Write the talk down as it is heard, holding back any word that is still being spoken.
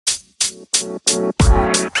What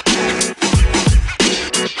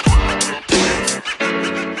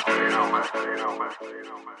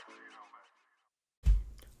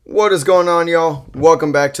is going on, y'all?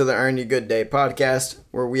 Welcome back to the Earn You Good Day podcast,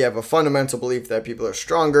 where we have a fundamental belief that people are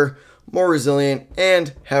stronger, more resilient,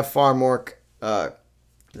 and have far more... I'm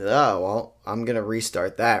going to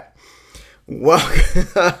restart that.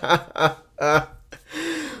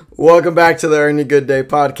 Welcome back to the Earn You Good Day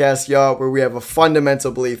podcast, y'all, where we have a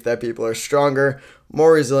fundamental belief that people are stronger,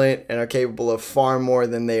 more resilient, and are capable of far more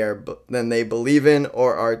than they believe in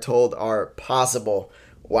or are told are possible.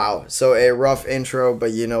 Wow, so a rough intro,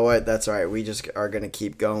 but you know what? That's all right. We just are going to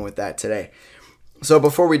keep going with that today. So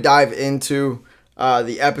before we dive into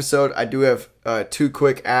the episode, I do have two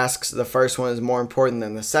quick asks. The first one is more important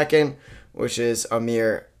than the second, which is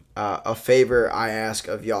a favor I ask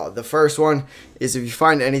of y'all. The first one is if you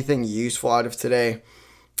find anything useful out of today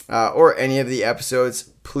or any of the episodes,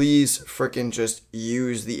 please freaking just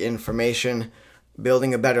use the information.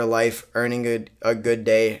 Building a better life, earning a good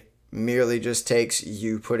day merely just takes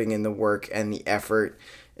you putting in the work and the effort.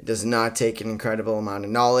 It does not take an incredible amount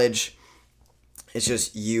of knowledge. It's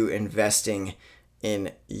just you investing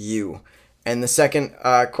in you. And the second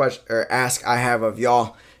question or ask I have of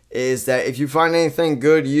y'all is that if you find anything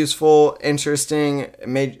good, useful, interesting,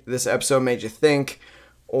 this episode made you think,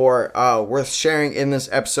 or worth sharing in this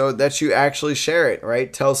episode, that you actually share it,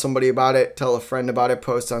 right? Tell somebody about it, tell a friend about it,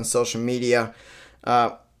 post on social media.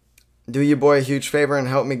 Do your boy a huge favor and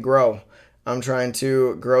help me grow. I'm trying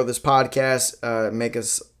to grow this podcast, make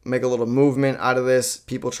a little movement out of this.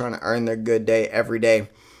 People trying to earn their good day every day.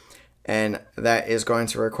 And that is going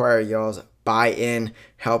to require y'all's buy-in,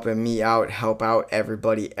 helping me out, help out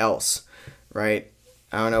everybody else, right?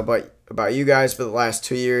 I don't know about you guys, but the last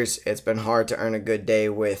 2 years, it's been hard to earn a good day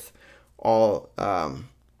with all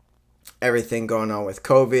everything going on with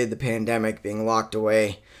COVID, the pandemic, being locked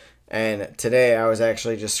away. And today I was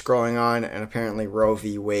actually just scrolling on, and apparently Roe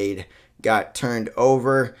v. Wade got turned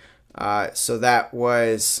over. So that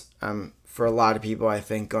was, for a lot of people, I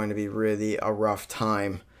think, going to be really a rough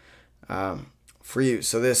time for you.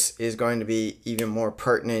 So this is going to be even more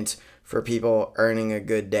pertinent for people earning a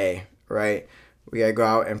good day, right? We got to go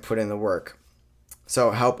out and put in the work.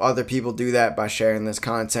 So help other people do that by sharing this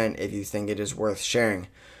content if you think it is worth sharing.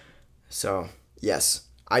 So, yes.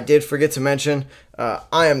 I did forget to mention,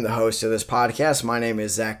 I am the host of this podcast. My name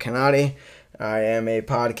is Zach Canati. I am a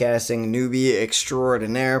podcasting newbie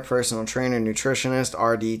extraordinaire, personal trainer, nutritionist,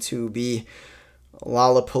 RD2B,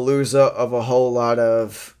 Lollapalooza of a whole lot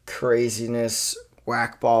of craziness,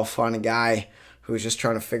 whackball fun guy who's just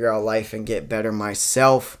trying to figure out life and get better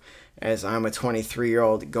myself, as I'm a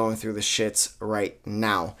 23-year-old going through the shits right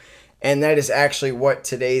now. And that is actually what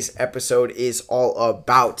today's episode is all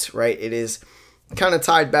about, right? It is kind of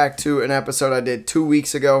tied back to an episode I did 2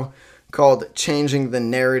 weeks ago called Changing the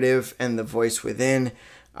Narrative and the Voice Within.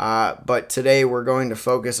 But today we're going to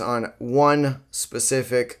focus on one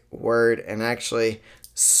specific word and actually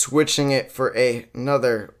switching it for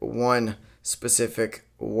another one specific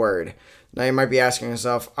word. Now you might be asking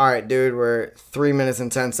yourself, all right, dude, we're 3 minutes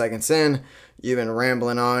and 10 seconds in. You've been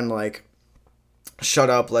rambling on, like, shut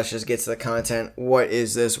up, let's just get to the content. What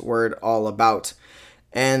is this word all about?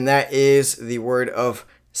 And that is the word of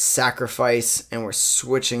sacrifice, and we're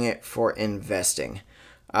switching it for investing.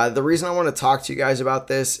 The reason I want to talk to you guys about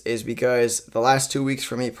this is because the last 2 weeks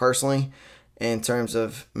for me personally, in terms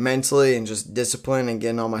of mentally and just discipline and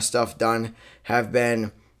getting all my stuff done, have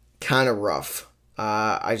been kind of rough.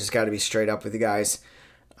 I just got to be straight up with you guys.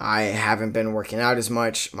 I haven't been working out as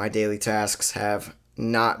much. My daily tasks have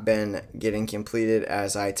not been getting completed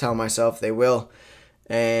as I tell myself they will.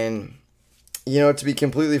 And to be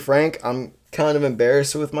completely frank, I'm kind of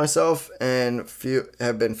embarrassed with myself and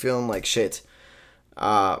have been feeling like shit.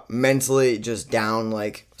 Mentally just down,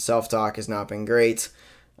 like self-talk has not been great.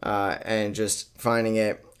 And just finding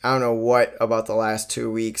it, I don't know what about the last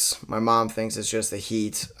 2 weeks. My mom thinks it's just the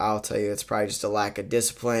heat. I'll tell you, it's probably just a lack of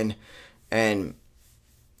discipline and,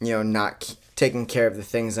 not taking care of the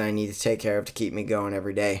things I need to take care of to keep me going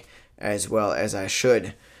every day as well as I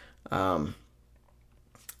should. And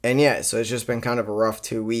yeah, so it's just been kind of a rough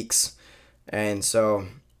 2 weeks. And so,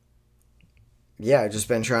 yeah, I've just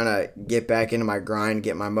been trying to get back into my grind,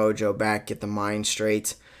 get my mojo back, get the mind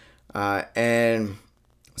straight. And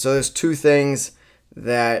so there's two things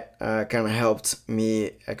that kind of helped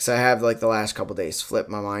me, because I have like the last couple days flipped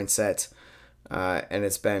my mindset, and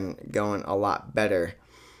it's been going a lot better.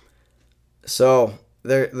 So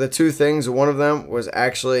the two things, one of them was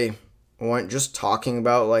actually just talking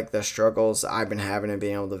about like the struggles I've been having and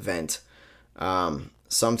being able to vent.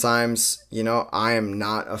 sometimes, I am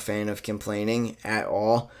not a fan of complaining at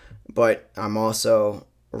all, but I'm also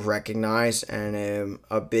recognized and am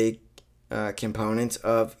a big component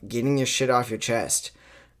of getting your shit off your chest,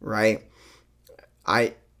 right?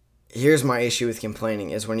 I Here's my issue with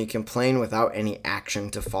complaining is when you complain without any action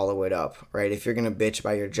to follow it up, right? If you're going to bitch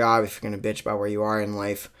about your job, if you're going to bitch about where you are in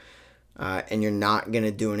life, and you're not going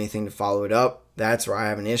to do anything to follow it up, that's where I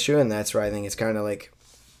have an issue, and that's where I think it's kind of like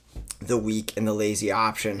the weak and the lazy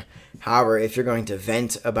option. However, if you're going to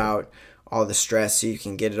vent about all the stress so you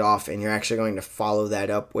can get it off, and you're actually going to follow that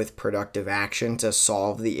up with productive action to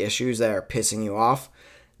solve the issues that are pissing you off,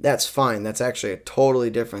 that's fine. That's actually a totally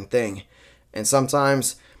different thing. And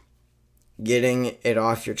sometimes getting it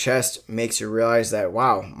off your chest makes you realize that,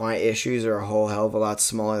 wow, my issues are a whole hell of a lot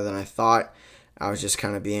smaller than I thought. I was just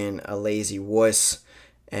kind of being a lazy wuss.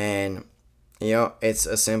 And, it's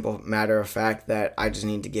a simple matter of fact that I just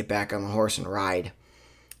need to get back on the horse and ride.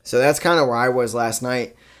 So that's kind of where I was last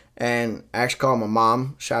night. And I actually called my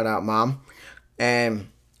mom. Shout out, Mom. And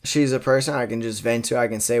she's a person I can just vent to. I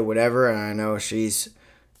can say whatever, and I know she's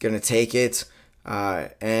going to take it.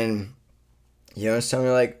 And it's telling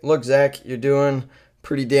me like, look, Zach, you're doing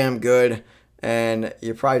pretty damn good, and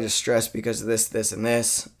you're probably just stressed because of this, this, and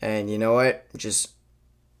this. And you know what? Just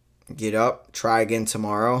get up, try again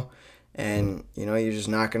tomorrow, and you're just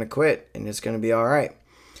not going to quit, and it's going to be all right.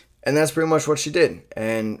 And that's pretty much what she did.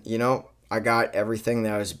 And I got everything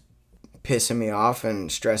that was pissing me off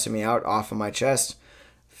and stressing me out off of my chest.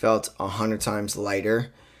 Felt 100 times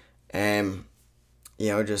lighter, and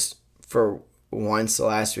just for once the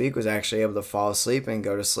last week was actually able to fall asleep and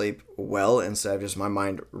go to sleep well instead of just my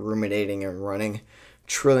mind ruminating and running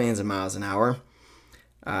trillions of miles an hour.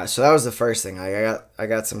 So that was the first thing. I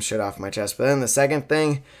got some shit off my chest. But then the second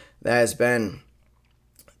thing that has been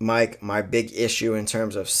my big issue in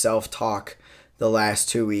terms of self-talk the last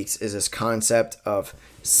 2 weeks is this concept of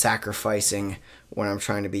sacrificing when I'm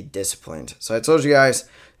trying to be disciplined. So I told you guys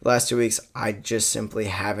the last 2 weeks I just simply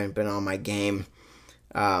haven't been on my game.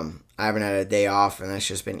 I haven't had a day off, and that's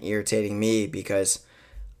just been irritating me because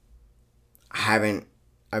I've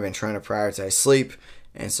been trying to prioritize sleep,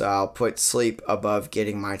 and so I'll put sleep above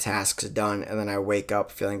getting my tasks done, and then I wake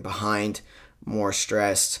up feeling behind, more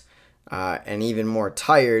stressed, and even more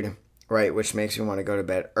tired, right, which makes me want to go to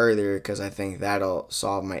bed earlier because I think that'll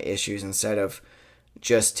solve my issues instead of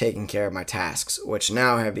just taking care of my tasks, which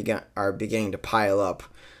now are beginning to pile up,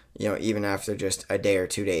 even after just a day or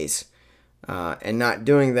 2 days. And not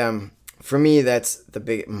doing them, for me, that's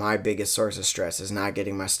my biggest source of stress is not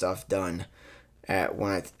getting my stuff done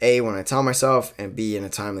when I tell myself, and B, in a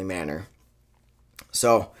timely manner.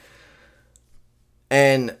 So,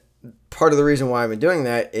 and part of the reason why I've been doing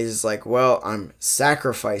that is like, well, I'm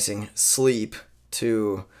sacrificing sleep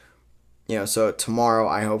to, so tomorrow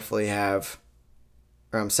I hopefully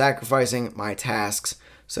I'm sacrificing my tasks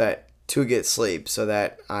to get sleep so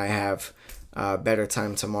that I have better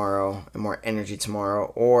time tomorrow and more energy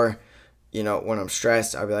tomorrow. Or, when I'm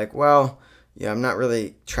stressed, I'll be like, well, I'm not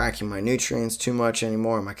really tracking my nutrients too much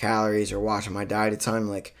anymore, my calories, or watching my diet a ton.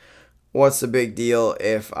 Like, what's the big deal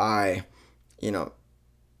if I,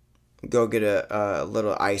 go get a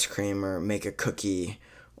little ice cream or make a cookie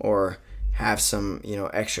or have some,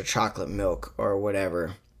 extra chocolate milk or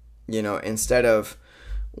whatever, instead of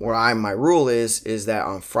my rule is that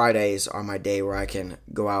on Fridays are my day where I can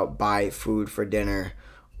go out, buy food for dinner,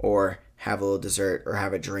 or have a little dessert or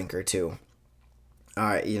have a drink or two.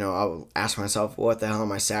 I'll ask myself, what the hell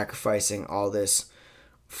am I sacrificing all this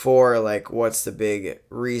for? Like, what's the big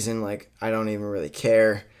reason? Like, I don't even really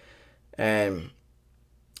care. And,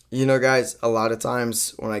 guys, a lot of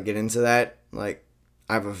times when I get into that, like,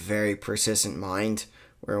 I have a very persistent mind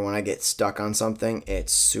where when I get stuck on something,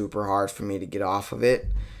 it's super hard for me to get off of it.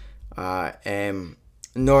 And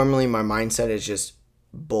normally my mindset is just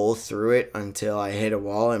bull through it until I hit a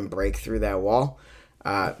wall and break through that wall.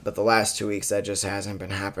 But the last 2 weeks, that just hasn't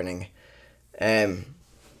been happening. And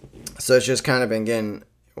so it's just kind of been getting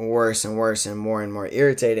worse and worse and more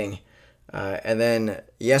irritating. And then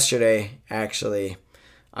yesterday, actually,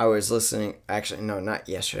 I was listening. Actually, no, not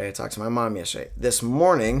yesterday. I talked to my mom yesterday. This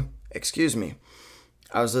morning,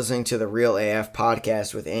 I was listening to the Real AF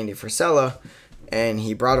podcast with Andy Frisella, and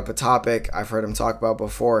he brought up a topic I've heard him talk about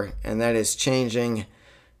before, and that is changing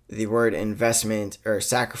the word investment or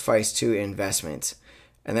sacrifice to investment.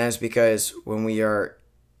 And that is because when we are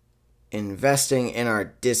investing in our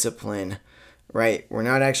discipline, right, we're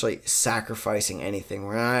not actually sacrificing anything.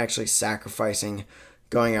 We're not actually sacrificing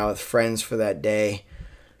going out with friends for that day.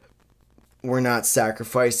 We're not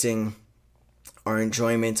sacrificing our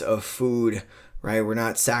enjoyment of food, right? We're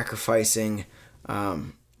not sacrificing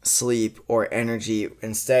sleep, or energy.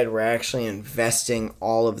 Instead, we're actually investing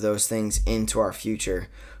all of those things into our future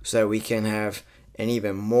so that we can have an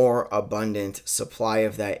even more abundant supply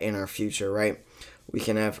of that in our future, right? We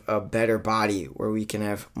can have a better body where we can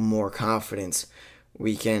have more confidence.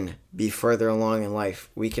 We can be further along in life.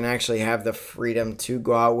 We can actually have the freedom to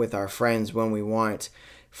go out with our friends when we want,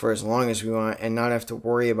 for as long as we want, and not have to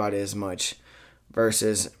worry about it as much.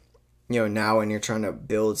 Versus, now when you're trying to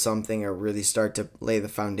build something or really start to lay the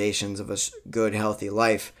foundations of a good, healthy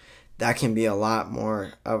life, that can be a lot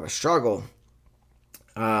more of a struggle.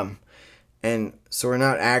 And so we're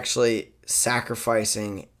not actually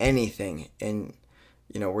sacrificing anything, and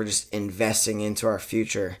we're just investing into our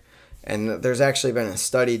future. And there's actually been a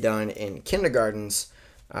study done in kindergartens,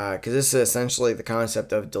 because this is essentially the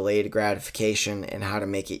concept of delayed gratification and how to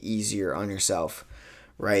make it easier on yourself,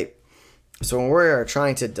 right? So when we're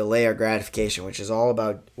trying to delay our gratification, which is all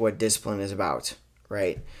about what discipline is about,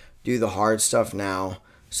 right? Do the hard stuff now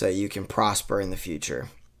so that you can prosper in the future.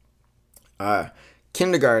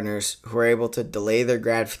 Kindergartners who are able to delay their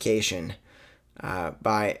gratification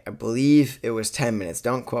by, I believe it was 10 minutes,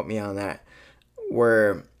 don't quote me on that,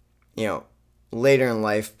 were, later in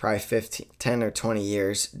life, probably 10 or 20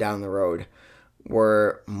 years down the road,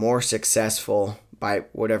 were more successful by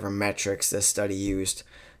whatever metrics this study used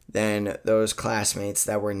than those classmates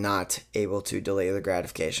that were not able to delay their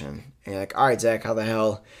gratification. And you're like, all right, Zach, how the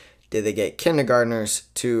hell did they get kindergartners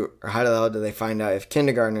to, or how the hell did they find out if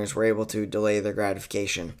kindergartners were able to delay their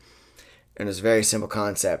gratification? And it's a very simple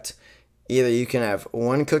concept. Either you can have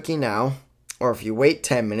one cookie now, or if you wait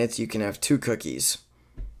 10 minutes, you can have 2 cookies.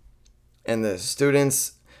 And the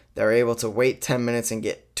students that are able to wait 10 minutes and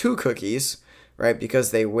get 2 cookies, right,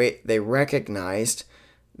 because they recognized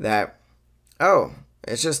that, oh,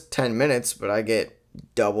 it's just 10 minutes, but I get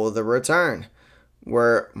double the return,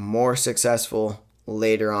 were more successful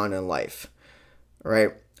later on in life,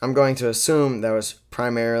 right? I'm going to assume that was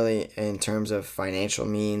primarily in terms of financial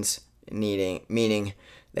means, meaning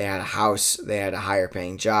they had a house, they had a higher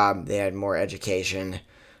paying job, they had more education,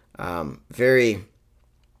 very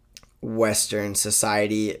Western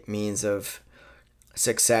society means of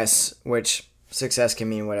success, which success can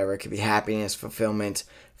mean whatever. It could be happiness, fulfillment,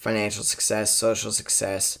 financial success, social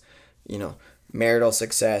success, marital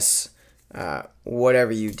success,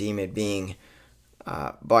 whatever you deem it being.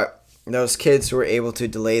 But those kids who were able to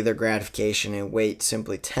delay their gratification and wait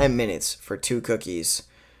simply 10 minutes for 2 cookies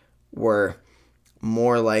were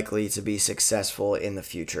more likely to be successful in the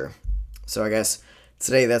future. So I guess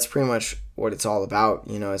today that's pretty much what it's all about,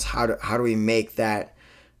 is how do we make that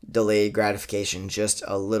delayed gratification just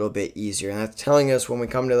a little bit easier. And that's telling us when we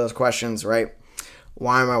come to those questions, right?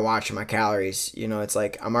 Why am I watching my calories? It's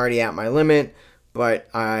like I'm already at my limit, but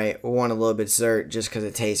I want a little bit of dessert just because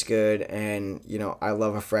it tastes good, and I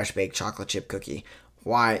love a fresh baked chocolate chip cookie.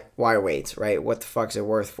 Why wait, right? What the fuck's it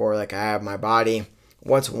worth for? Like, I have my body.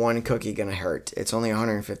 What's one cookie gonna hurt? It's only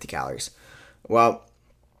 150 calories. Well,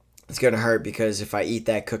 it's gonna hurt because if I eat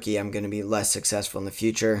that cookie, I'm gonna be less successful in the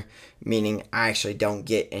future, meaning I actually don't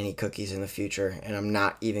get any cookies in the future, and I'm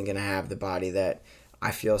not even gonna have the body that I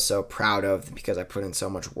feel so proud of because I put in so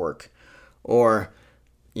much work. Or,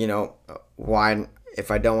 why, if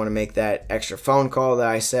I don't want to make that extra phone call that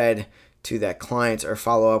I said to that client or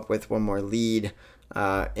follow up with one more lead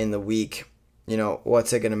in the week,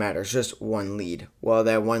 what's it going to matter? It's just one lead. Well,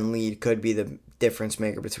 that one lead could be the difference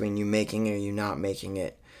maker between you making it or you not making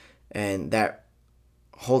it. And that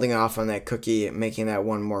holding off on that cookie, making that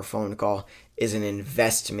one more phone call is an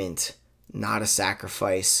investment, not a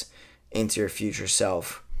sacrifice into your future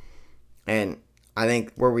self. And I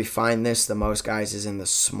think where we find this the most, guys, is in the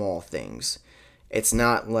small things. It's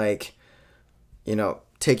not like,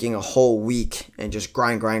 taking a whole week and just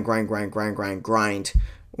grind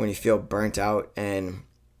when you feel burnt out and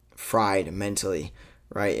fried mentally,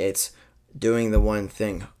 right? It's doing the one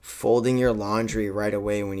thing, folding your laundry right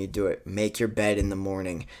away when you do it, make your bed in the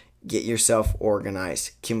morning, get yourself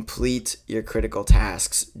organized, complete your critical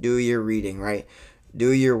tasks, do your reading, right?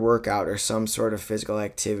 Do your workout or some sort of physical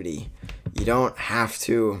activity. You don't have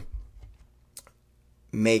to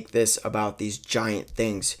make this about these giant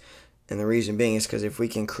things. And the reason being is because if we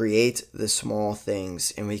can create the small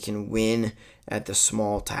things and we can win at the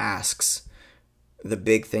small tasks, the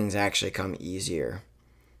big things actually come easier,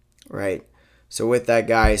 right? So with that,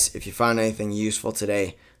 guys, if you found anything useful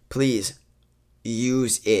today, please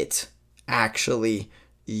use it. Actually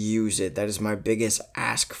use it. That is my biggest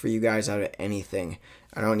ask for you guys out of anything.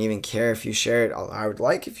 I don't even care if you share it. I would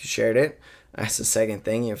like if you shared it. That's the second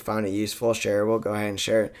thing. You found it useful, shareable, go ahead and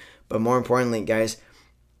share it. But more importantly, guys,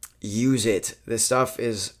 use it. This stuff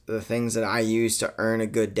is the things that I use to earn a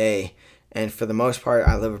good day. And for the most part,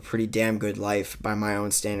 I live a pretty damn good life by my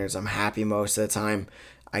own standards. I'm happy most of the time.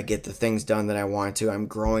 I get the things done that I want to. I'm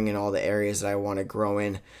growing in all the areas that I want to grow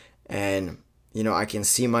in. And, I can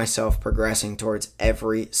see myself progressing towards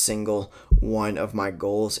every single one of my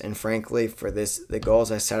goals. And frankly, for the goals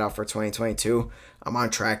I set out for 2022, I'm on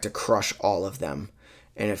track to crush all of them.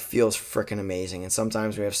 And it feels freaking amazing. And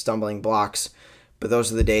sometimes we have stumbling blocks, but those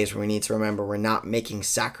are the days where we need to remember we're not making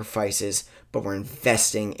sacrifices, but we're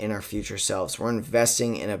investing in our future selves. We're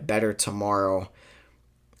investing in a better tomorrow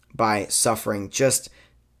by suffering just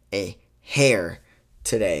a hair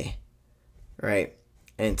today, right?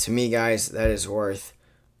 And to me, guys, that is worth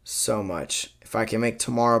so much. If I can make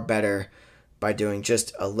tomorrow better by doing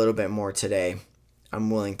just a little bit more today,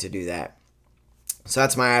 I'm willing to do that. So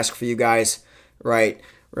that's my ask for you guys, right?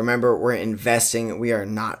 Remember, we're investing. We are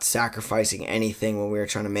not sacrificing anything when we are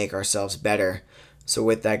trying to make ourselves better. So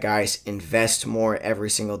with that, guys, invest more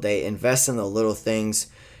every single day. Invest in the little things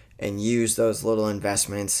and use those little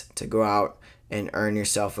investments to go out and earn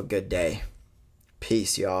yourself a good day.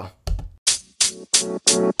 Peace, y'all.